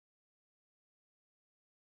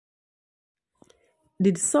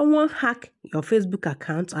Did someone hack your Facebook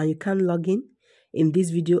account and you can't log in? In this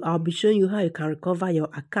video, I'll be showing you how you can recover your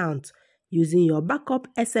account using your backup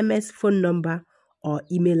SMS phone number or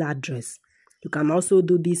email address. You can also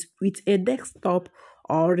do this with a desktop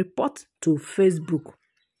or report to Facebook.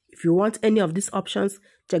 If you want any of these options,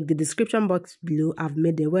 check the description box below. I've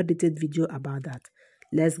made a well-detailed video about that.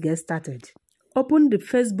 Let's get started. Open the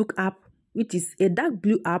Facebook app, which is a dark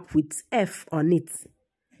blue app with F on it.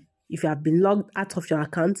 If you have been logged out of your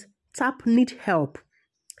account, tap Need Help.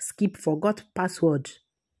 Skip Forgot Password.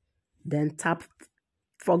 Then tap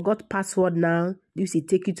Forgot Password now. This will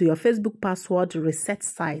take you to your Facebook password reset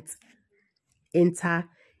site. Enter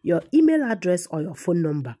your email address or your phone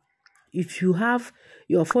number. If you have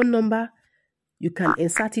your phone number, you can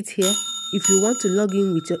insert it here. If you want to log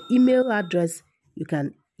in with your email address, you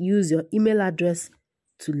can use your email address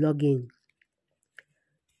to log in.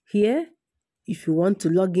 Here, if you want to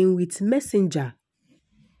log in with Messenger,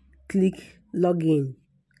 click Login.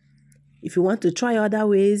 If you want to try other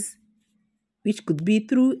ways, which could be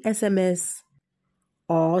through SMS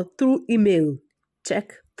or through email,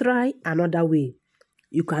 try another way.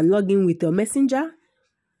 You can log in with your Messenger,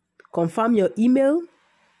 confirm your email,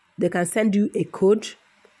 they can send you a code,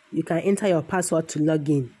 you can enter your password to log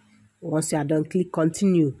in. Once you are done, click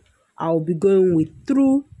Continue. I will be going with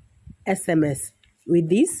through SMS. With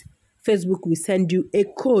this, Facebook will send you a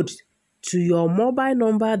code to your mobile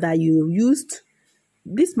number that you used.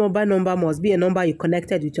 This mobile number must be a number you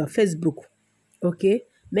connected with your Facebook. Okay,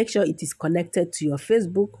 make sure it is connected to your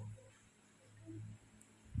Facebook.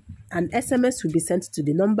 An SMS will be sent to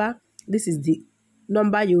the number. This is the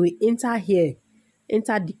number you will enter here.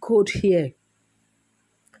 Enter the code here.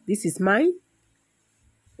 This is mine.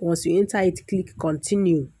 Once you enter it, click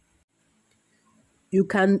Continue. You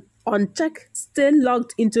can uncheck Stay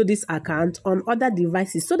Logged into this account on other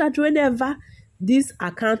devices so that whenever this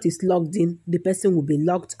account is logged in, the person will be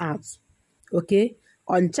logged out. Okay?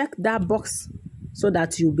 Uncheck that box so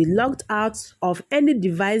that you'll be logged out of any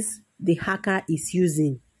device the hacker is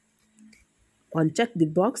using. Uncheck the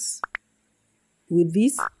box. With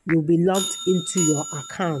this, you'll be logged into your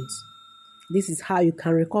account. This is how you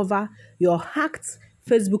can recover your hacked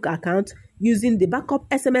Facebook account using the backup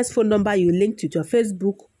SMS phone number you linked with your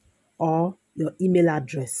Facebook or your email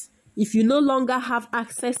address. If you no longer have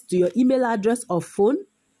access to your email address or phone,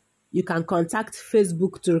 you can contact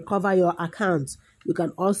Facebook to recover your account. You can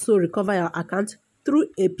also recover your account through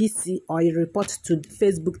a PC or a report to the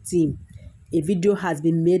Facebook team. A video has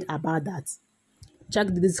been made about that. Check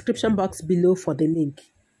the description box below for the link.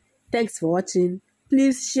 Thanks for watching.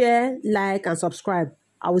 Please share, like, and subscribe.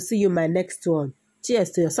 I will see you in my next one.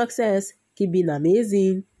 Cheers to your success. Keep being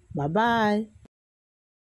amazing. Bye-bye.